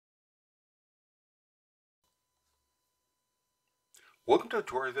Welcome to a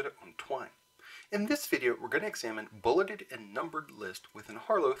tutorial video on Twine. In this video, we're going to examine bulleted and numbered lists within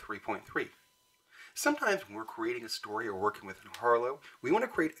Harlowe 3.3. Sometimes when we're creating a story or working within Harlowe, we want to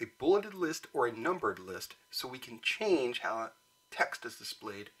create a bulleted list or a numbered list so we can change how text is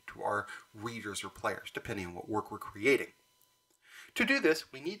displayed to our readers or players, depending on what work we're creating. To do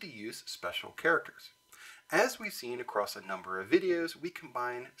this, we need to use special characters. As we've seen across a number of videos, we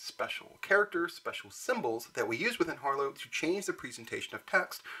combine special characters, special symbols that we use within Harlowe to change the presentation of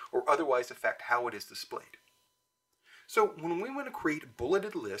text or otherwise affect how it is displayed. So when we want to create a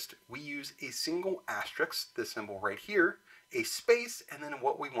bulleted list, we use a single asterisk, this symbol right here, a space, and then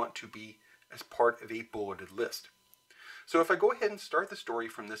what we want to be as part of a bulleted list. So if I go ahead and start the story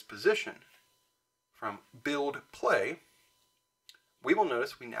from this position, from build play, we will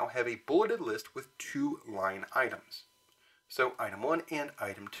notice we now have a bulleted list with two line items. So item 1 and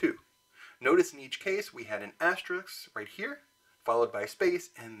item 2. Notice in each case we had an asterisk right here, followed by a space,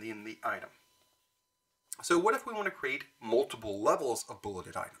 and then the item. So what if we want to create multiple levels of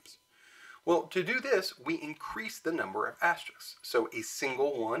bulleted items? Well, to do this, we increase the number of asterisks. So a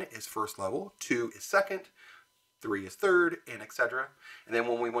single one is first level, 2 is second, 3 is third, and etc. And then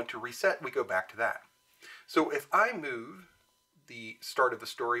when we want to reset, we go back to that. So if I move the start of the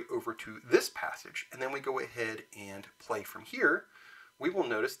story over to this passage, and then we go ahead and play from here, we will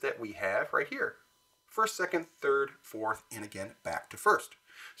notice that we have right here first, second, third, fourth, and again back to first.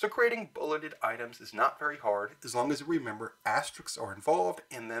 So creating bulleted items is not very hard as long as we remember asterisks are involved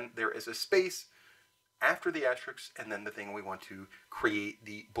and then there is a space after the asterisk and then the thing we want to create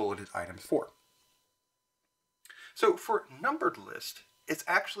the bulleted items for. So for numbered list, it's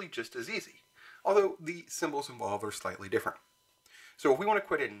actually just as easy, although the symbols involved are slightly different. So if we want to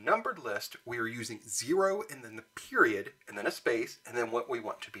create a numbered list, we are using 0 and then the period and then a space and then what we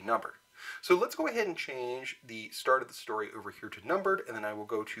want to be numbered. So let's go ahead and change the start of the story over here to numbered, and then I will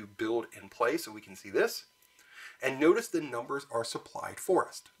go to build and play so we can see this. And notice the numbers are supplied for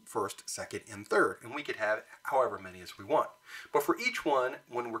us, first, second, and third, and we could have however many as we want. But for each one,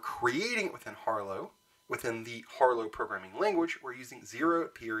 when we're creating it within Harlowe, within the Harlowe programming language, we're using 0,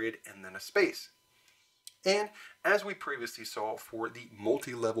 period, and then a space. And as we previously saw for the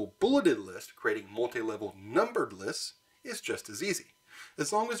multi-level bulleted list, creating multi-level numbered lists is just as easy,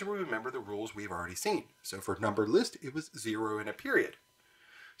 as long as we remember the rules we've already seen. So for numbered list, it was 0 and a period.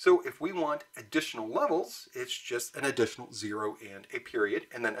 So if we want additional levels, it's just an additional 0 and a period,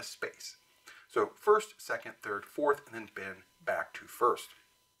 and then a space. So first, second, third, fourth, and then back to first.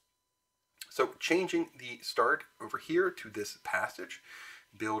 So changing the start over here to this passage,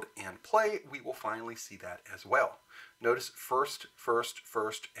 build and play, we will finally see that as well. Notice first, first,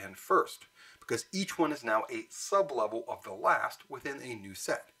 first, and first, because each one is now a sub-level of the last within a new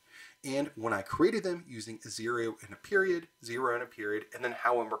set. And when I created them using 0 and a period, 0 and a period, and then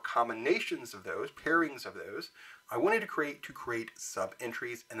however combinations of those, pairings of those, I wanted to create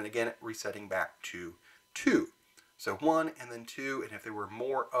sub-entries, and then again resetting back to 2. So 1 and then 2, and if there were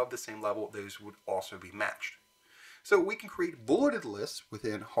more of the same level, those would also be matched. So we can create bulleted lists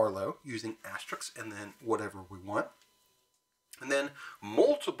within Harlowe using asterisks and then whatever we want. And then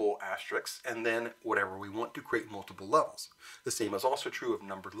multiple asterisks and then whatever we want to create multiple levels. The same is also true of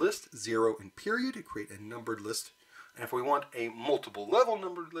numbered lists, 0 and period to create a numbered list. And if we want a multiple level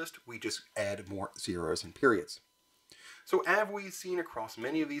numbered list, we just add more zeros and periods. So as we've seen across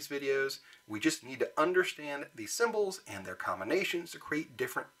many of these videos, we just need to understand the symbols and their combinations to create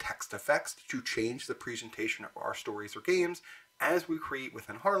different text effects to change the presentation of our stories or games as we create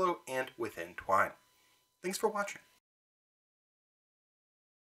within Harlowe and within Twine. Thanks for watching.